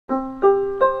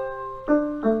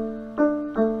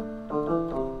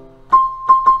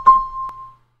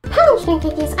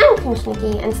watching,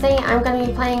 Shnookie, and today I'm going to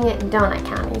be playing Donut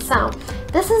County. So,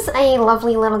 this is a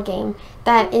lovely little game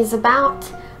that is about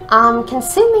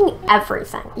consuming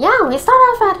everything. Yeah, we start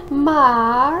off at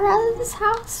Myra's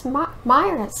house.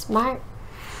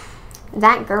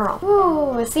 That girl.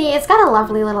 Ooh, see, it's got a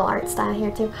lovely little art style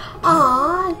here too.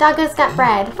 Aww, Doggo's got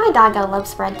bread. My doggo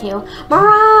loves bread too.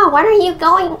 Mara, when are you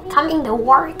coming to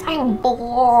work? I'm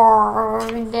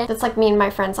bored. That's like me and my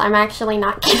friends. I'm actually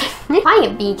not kidding.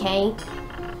 Quiet, BK.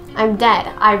 I'm dead.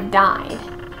 I've died.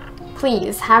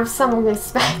 Please, have some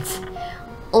respect.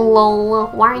 Lol,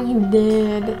 why are you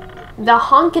dead? The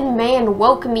honkin' man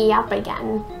woke me up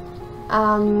again.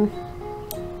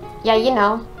 Yeah, you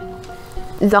know.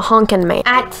 The honkin' man.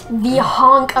 At the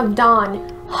honk of dawn.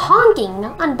 Honking?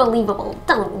 Unbelievable.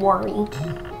 Don't worry.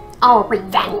 I'll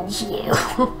revenge you.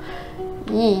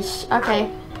 Yeesh.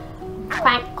 Okay.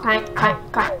 Quack, quack, quack,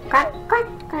 quack, quack, quack,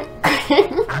 quack.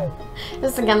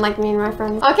 This is again like me and my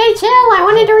friends. Okay, chill. I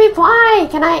wanted to reply.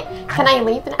 Can I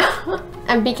leave now?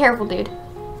 And be careful, dude.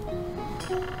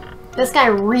 This guy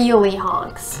really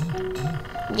honks.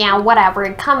 Yeah,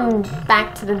 whatever. Come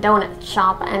back to the donut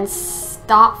shop and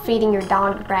stop feeding your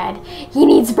dog bread. He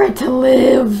needs bread to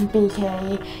live,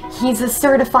 BK. He's a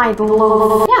certified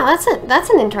lol. Yeah, that's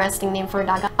an interesting name for a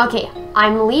dog. Okay,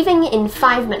 I'm leaving in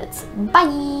 5 minutes.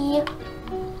 Bye!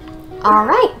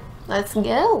 Alright, let's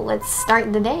go. Let's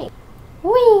start the day.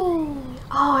 Whee!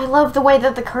 Oh, I love the way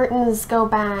that the curtains go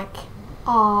back.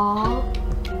 Aww.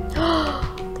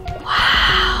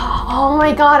 Oh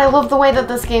my god, I love the way that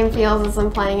this game feels as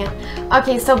I'm playing it.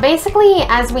 Okay, so basically,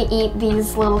 as we eat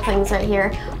these little things right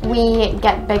here, we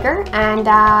get bigger, and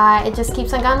it just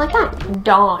keeps on going like that.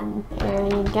 Dawn. There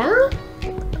you go.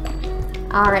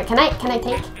 Alright, can I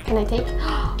take?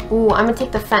 Ooh, I'm gonna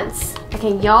take the fence.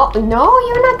 Okay, no,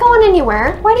 you're not going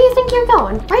anywhere. Where do you think you're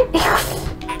going? Right?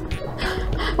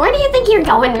 Where do you think you're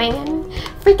going, man?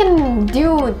 Freaking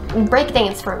do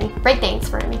breakdance for me. Breakdance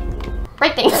for me.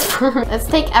 Let's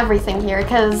take everything here,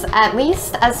 because at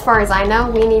least as far as I know,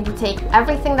 we need to take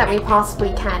everything that we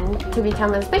possibly can to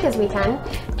become as big as we can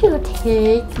to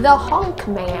take the honk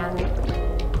man.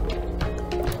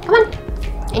 Come on,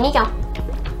 in you go.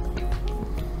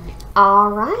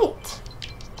 Alright.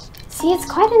 See, it's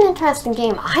quite an interesting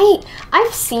game.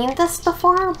 I've seen this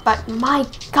before, but my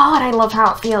god, I love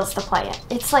how it feels to play it.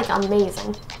 It's like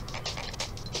amazing.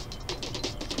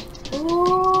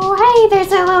 Ooh, hey,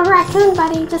 there's a little raccoon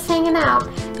buddy just hanging out.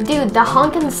 Dude, the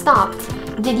honking stopped.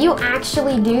 Did you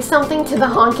actually do something to the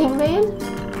honking man?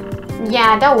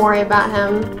 Yeah, don't worry about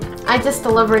him. I just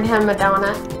delivered him a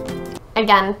donut.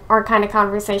 Again, our kind of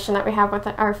conversation that we have with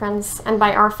our friends. And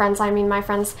by our friends, I mean my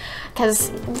friends.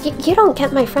 Because you don't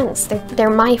get my friends. They're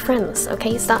my friends,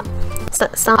 okay? Stop.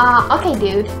 Okay,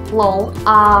 dude. Lol.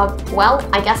 Well,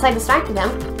 I guess I distracted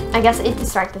him. I guess it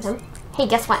distracted him. Hey,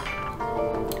 guess what?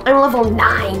 I'm level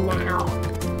 9 now.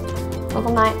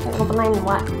 Level 9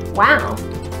 what? Wow.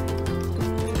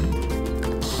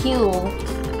 Cool.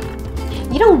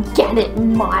 You don't get it,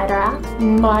 Myra.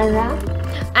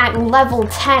 At level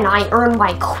 10, I earned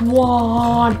my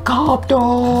quadcopter.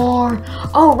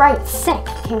 Oh, right, sick.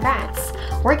 Congrats.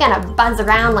 We're gonna buzz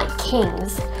around like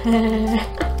kings.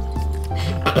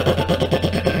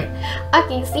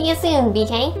 Okay, see you soon,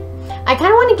 BK. I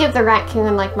kind of want to give the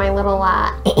raccoon like my little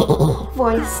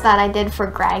voice that I did for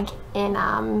Greg in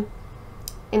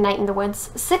Night in the Woods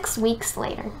 6 weeks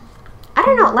later. I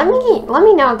don't know. Let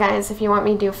me know, guys, if you want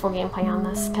me to do full gameplay on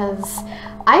this, because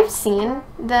I've seen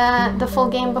the full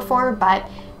game before, but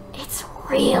it's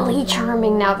really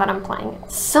charming now that I'm playing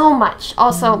it so much.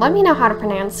 Also, let me know how to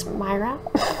pronounce Myra,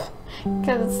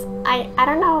 because I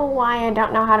don't know why I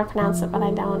don't know how to pronounce it, but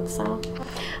I don't. So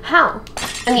how?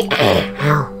 I mean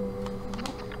how?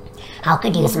 How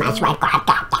could you smash my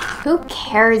quadcopter? Who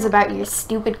cares about your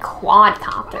stupid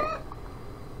quadcopter?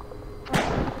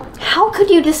 How could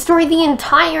you destroy the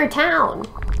entire town?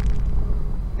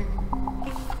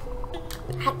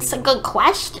 That's a good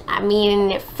question. I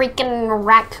mean, freaking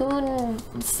Raccoon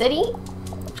City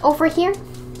over here,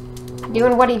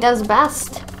 doing what he does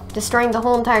best, destroying the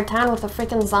whole entire town with a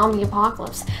freaking zombie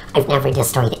apocalypse. I've never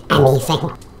destroyed anything.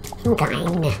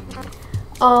 Kind.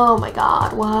 Oh my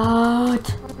god,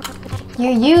 what? You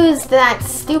used that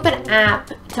stupid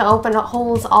app to open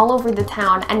holes all over the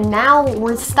town, and now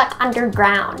we're stuck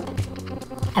underground.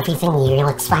 Everything here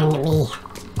looks fine to me.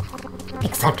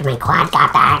 Except my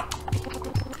quadcopter.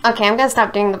 Okay, I'm gonna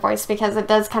stop doing the voice because it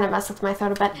does kind of mess with my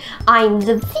throat a bit. I'm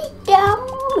the victim!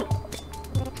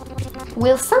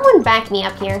 Will someone back me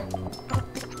up here?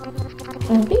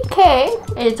 BK,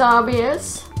 it's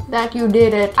obvious. that you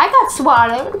did it. I got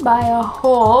swallowed by a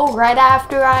hole right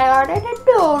after I ordered a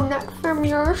donut from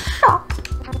your shop.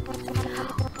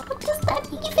 What does that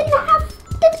even have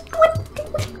to do with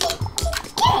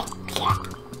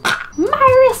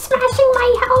Myra smashing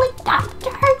my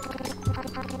helicopter?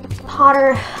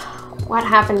 Potter, what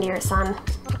happened to your son?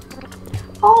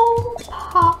 Oh,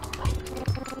 Pop,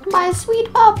 my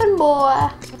sweet poppin'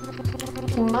 boy.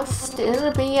 He must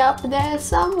still be up there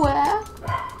somewhere.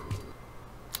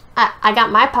 I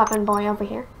got my poppin' boy over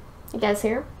here. You guys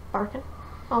hear? Barking.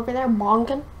 Over there,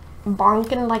 bonking.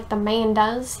 Bonking like the man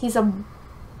does. He's a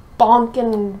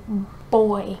bonking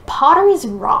boy. Potter's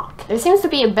rock. There seems to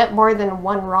be a bit more than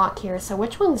one rock here, so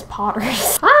which one's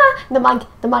Potter's? Ah! The mug,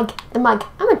 the mug, the mug.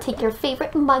 I'm gonna take your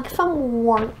favorite mug from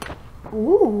work.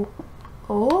 Ooh.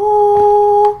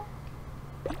 Oh.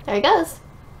 There he goes.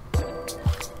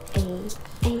 Hey,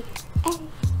 hey, hey,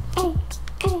 hey,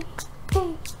 hey,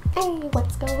 hey, hey.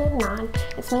 What's going on?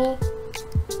 It's me.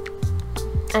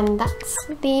 And that's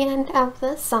the end of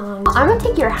the song. I'm gonna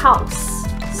take your house.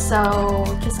 So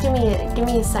just give me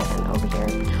a second over here.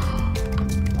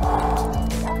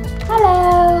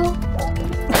 Hello.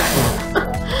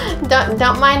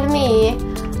 don't mind me.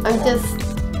 I'm just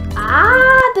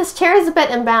this chair is a bit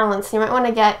imbalanced. You might want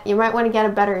to get a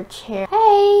better chair.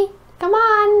 Hey, come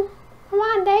on,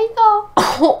 there you go.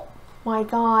 Oh my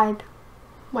god,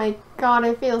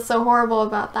 I feel so horrible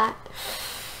about that.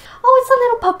 Oh, it's a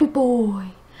little puppy boy.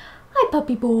 Hi,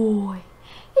 puppy boy.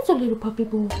 It's a little puppy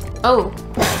boy. Oh.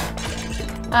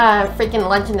 Freaking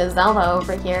Legend of Zelda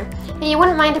over here. Hey, you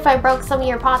wouldn't mind if I broke some of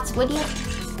your pots, would you?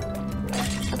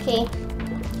 Okay.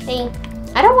 Hey.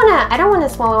 I don't wanna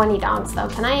swallow any dogs though.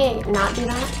 Can I not do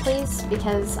that, please?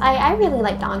 Because I really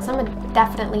like dogs. I'm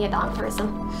definitely a dog person.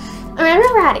 I mean, I've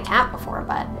never had a cat before,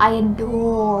 but I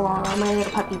adore my little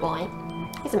puppy boy.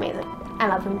 He's amazing. I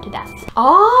love him to death.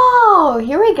 Oh,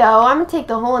 here we go. I'm gonna take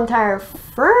the whole entire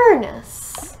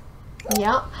furnace.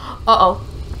 Yep. Uh-oh.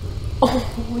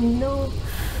 Oh no.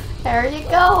 There you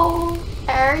go.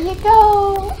 There you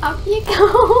go. Up you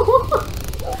go.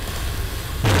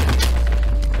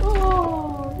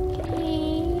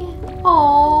 Okay.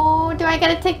 Oh, do I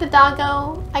gotta take the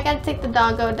doggo? I gotta take the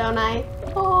doggo, don't I?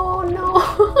 Oh no.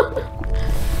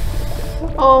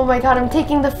 Oh my god, I'm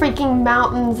taking the freaking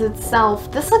mountains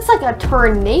itself. This looks like a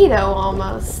tornado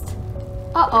almost.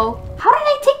 Uh-oh. How did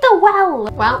I take the well?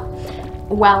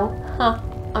 Well, huh.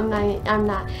 I'm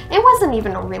not. It wasn't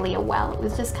even really a well. It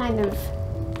was just kind of,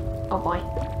 oh boy.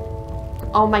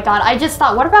 Oh my god, I just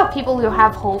thought, what about people who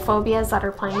have hole phobias that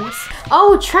are playing this?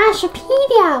 Oh,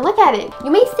 Trashopedia! Look at it!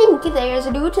 You may think there's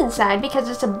loot inside because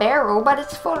it's a barrel, but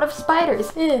it's full of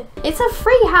spiders. It's a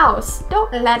free house.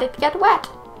 Don't let it get wet.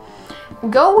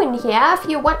 Go in here if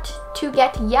you want to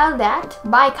get yelled at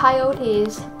by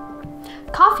coyotes.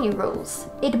 Coffee rules.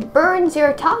 It burns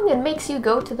your tongue and makes you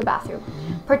go to the bathroom.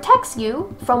 Protects you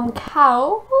from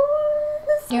cows.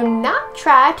 Do not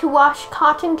try to wash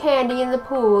cotton candy in the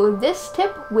pool. This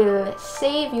tip will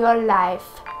save your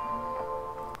life.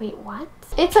 Wait, what?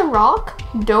 It's a rock.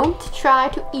 Don't try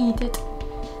to eat it.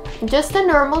 Just a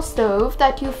normal stove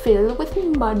that you fill with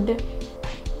mud.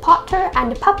 Potter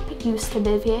and Pup used to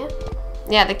live here.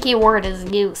 Yeah, the key word is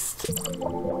used.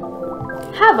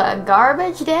 Have a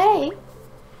garbage day.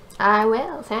 I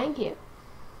will, thank you.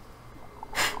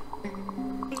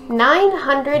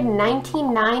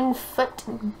 999-foot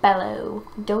bellow,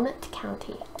 Donut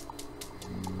County.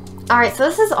 Alright, so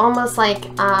this is almost like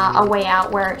a way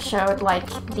out where it showed like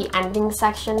the ending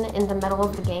section in the middle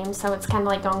of the game, so it's kind of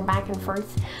like going back and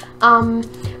forth.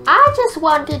 I just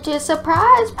wanted to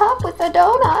surprise Pup with a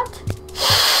donut.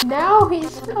 Now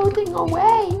he's floating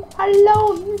away.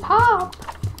 Alone, Pup.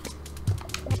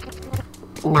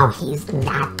 No, he's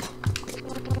not.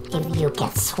 If you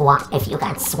got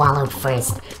swallowed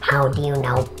first, how do you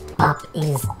know Pup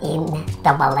is in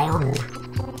the balloon?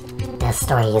 The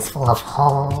story is full of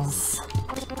holes.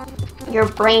 Your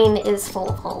brain is full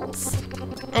of holes.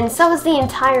 And so is the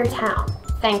entire town,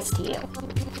 thanks to you.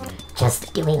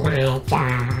 Just doing my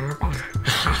job.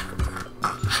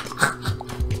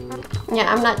 Yeah,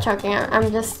 I'm not choking. I'm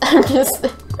just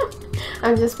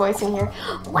voicing here.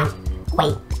 What?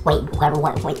 Wait.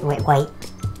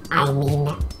 I mean,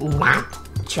 not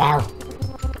Joe.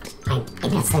 I'm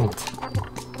innocent.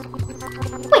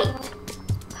 Wait,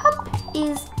 Pup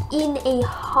is in a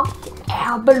hot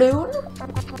air balloon?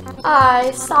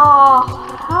 I saw a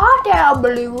hot air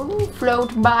balloon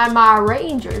float by my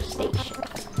ranger station.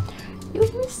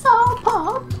 You saw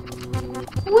Pup?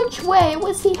 Which way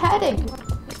was he heading?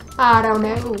 I don't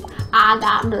know. I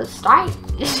got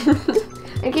distracted.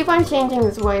 I keep on changing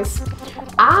his voice.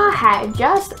 I had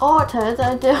just ordered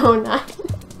a donut.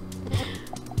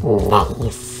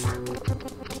 Nice.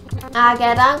 I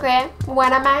get hungry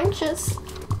when I'm anxious.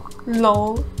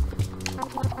 Lol.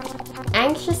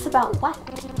 Anxious about what?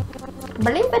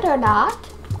 Believe it or not,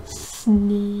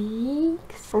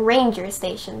 snakes. Ranger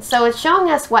stations. So it's showing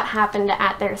us what happened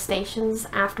at their stations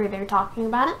after they're talking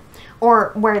about it.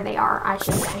 Or where they are, I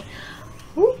should say.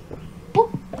 Ooh,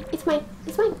 ooh, it's mine,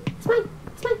 it's mine, it's mine,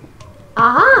 it's mine.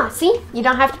 Aha, see? You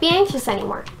don't have to be anxious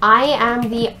anymore. I am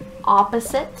the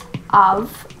opposite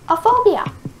of a phobia.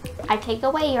 I take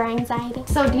away your anxiety.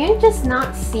 So do you just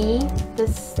not see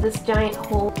this giant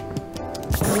hole?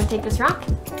 I'm gonna take this rock.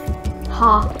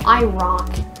 Ha, I rock.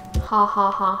 Ha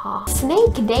ha ha ha.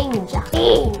 Snake danger.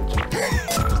 Danger.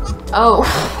 Oh,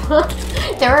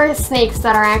 there are snakes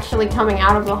that are actually coming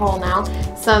out of the hole now.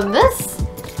 So this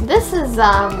is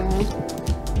a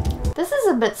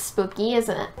bit spooky,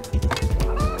 isn't it?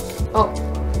 Oh,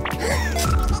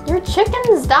 your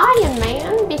chicken's dying,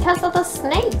 man, because of the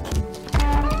snake.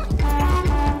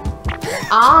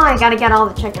 Ah, I gotta get all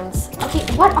the chickens. Okay,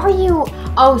 what are you?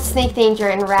 Oh, snake danger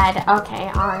in red. Okay,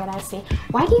 alright, I see.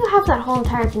 Why do you have that whole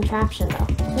entire contraption, though?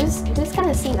 Who's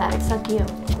gonna see that except you?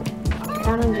 I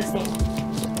don't understand.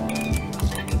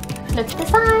 Flip the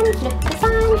sign, flip the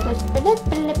sign, flip, flip,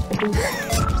 flip, flip.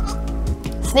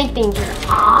 Snake danger.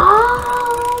 All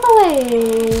the way.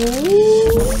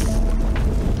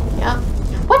 Yep.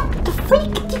 What the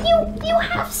freak? You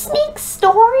have snakes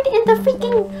stored in the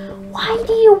freaking... Why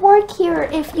do you work here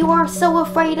if you are so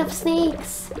afraid of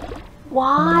snakes?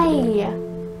 Why?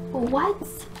 What?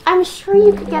 I'm sure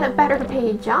you could get a better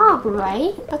paid job,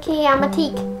 right? Okay, I'm a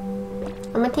teak.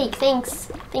 Thanks.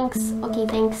 Thanks. Okay,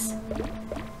 thanks.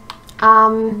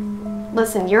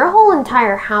 Listen, your whole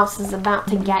entire house is about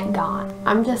to get gone.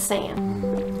 I'm just saying.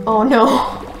 Oh no.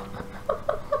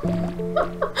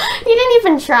 He didn't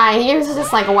even try. He was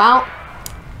just like, well,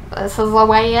 this is the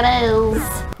way it is.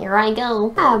 Here I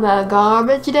go. Have a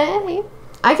garbage day.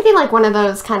 I could be like one of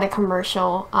those kind of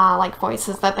commercial like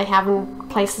voices that they have in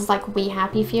places like We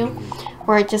Happy Few,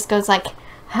 where it just goes like,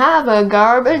 have a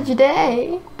garbage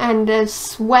day and a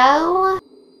swell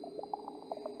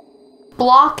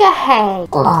block of hay.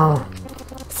 Lol.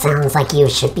 Sounds like you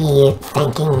should be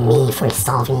thanking me for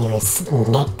solving your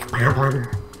snake problem.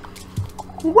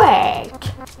 Wait,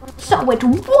 so it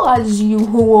was you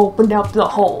who opened up the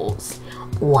holes?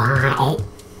 Why?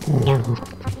 No.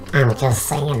 I'm just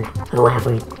saying,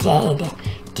 whoever did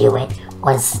do it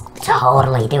was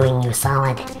totally doing you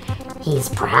solid. He's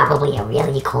probably a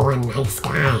really cool and nice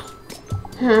guy.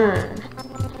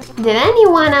 Did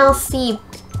anyone else see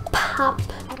Pup?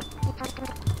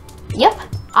 Yep,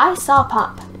 I saw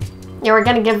Pup. Yeah, we're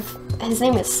gonna give... His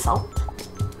name is Salt.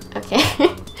 Okay.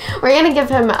 We're gonna give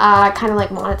him a kind of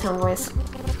like monotone voice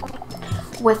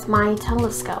with my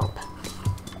telescope.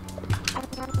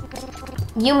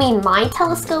 You mean my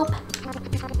telescope?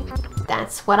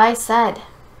 That's what I said.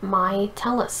 My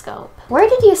telescope. Where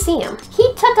did you see him?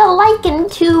 He took a liking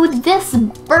to this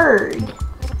bird.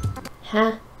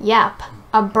 Huh? Yep.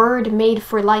 A bird made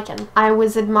for lichen. I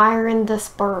was admiring this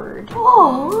bird.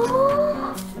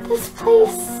 Oh, this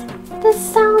place. This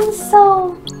sounds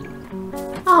so...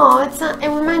 Oh, it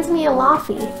reminds me of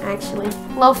Lofi, actually.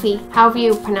 Lofi, however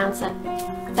you pronounce it.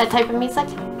 That type of music.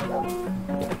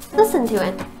 Listen to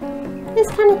it. It's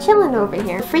kind of chilling over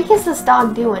here. The freak is this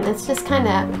dog doing? It's just kind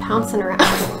of pouncing around.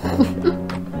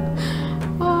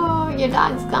 Oh, your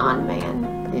dog's gone,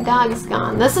 man. Your dog's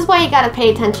gone. This is why you gotta pay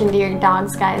attention to your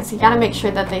dogs, guys. You gotta make sure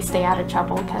that they stay out of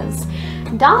trouble, because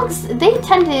dogs, they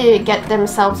tend to get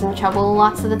themselves in trouble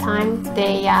lots of the time.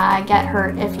 They get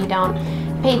hurt if you don't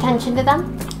pay attention to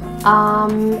them.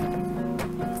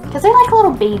 Because they're like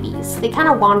little babies. They kind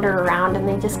of wander around and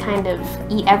they just kind of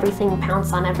eat everything,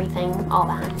 pounce on everything, all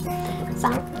that. So,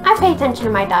 I pay attention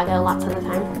to my doggo lots of the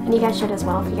time. And you guys should as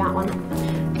well if you got one.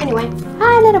 Anyway,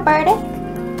 hi little birdie.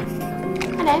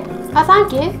 Hello. Oh,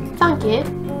 thank you. Thank you.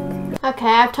 Okay,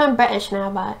 I've turned British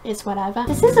now, but it's whatever.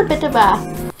 This is a bit of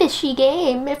a fishy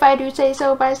game, if I do say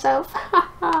so myself.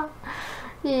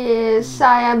 Yes,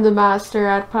 I am the master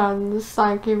at puns.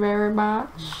 Thank you very much.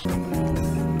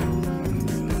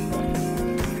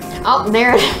 Oh,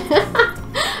 there it is.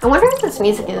 I wonder if this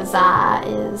music is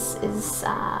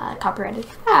copyrighted.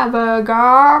 Have a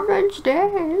garbage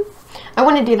day. I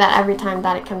want to do that every time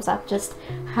that it comes up. Just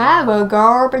have a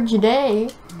garbage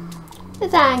day.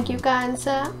 Thank you, kind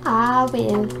sir. I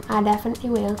will. I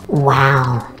definitely will.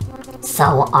 Wow.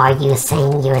 So are you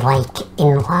saying you're like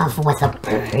in love with a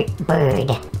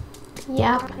bird?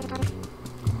 Yep.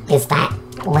 Is that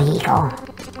legal?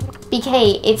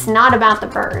 BK, it's not about the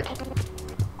bird.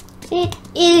 It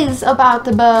is about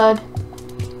the bird.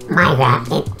 Myra,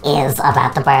 it is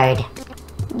about the bird.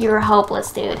 You're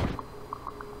hopeless, dude.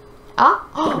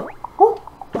 Oh,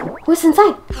 who's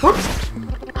inside? What?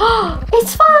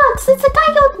 It's Fox! It's a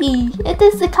coyote! It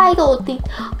is a coyote.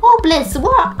 Hopeless!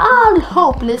 We're all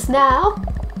hopeless now.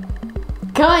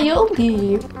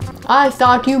 Coyote, I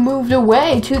thought you moved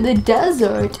away to the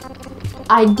desert.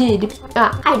 I did,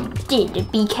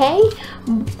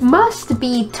 BK. Must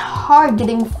be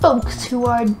targeting folks who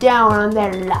are down on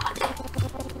their luck.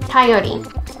 Coyote,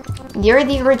 you're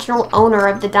the original owner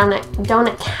of the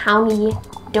Donut County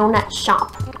Donut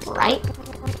Shop, right?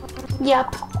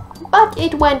 Yep, but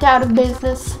it went out of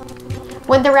business.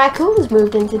 When the raccoons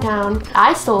moved into town,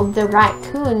 I sold the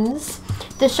raccoons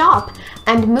the shop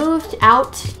and moved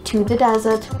out to the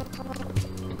desert.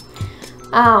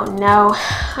 Oh no,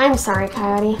 I'm sorry,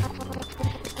 Coyote.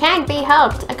 Can't be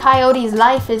helped. A coyote's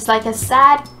life is like a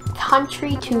sad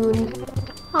country tune.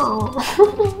 Oh,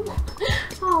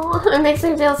 oh, it makes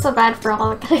me feel so bad for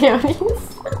all the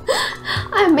coyotes.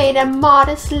 I made a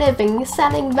modest living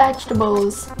selling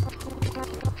vegetables.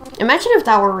 Imagine if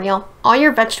that were real. All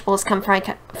your vegetables come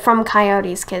from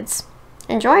coyotes, kids.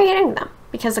 Enjoy eating them,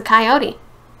 because a coyote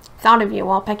thought of you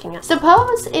while picking it.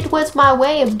 Suppose it was my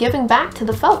way of giving back to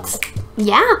the folks.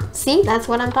 Yeah, see, that's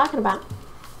what I'm talking about.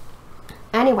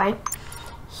 Anyway,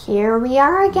 here we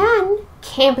are again.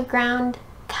 Campground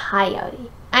Coyote.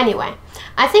 Anyway,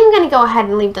 I think I'm going to go ahead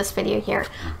and leave this video here.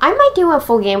 I might do a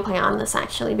full gameplay on this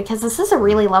actually, because this is a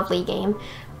really lovely game.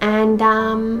 And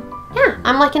yeah,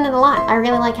 I'm liking it a lot. I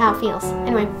really like how it feels.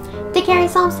 Anyway, take care of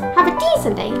yourselves, have a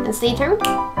decent day, and stay tuned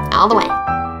all the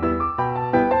way.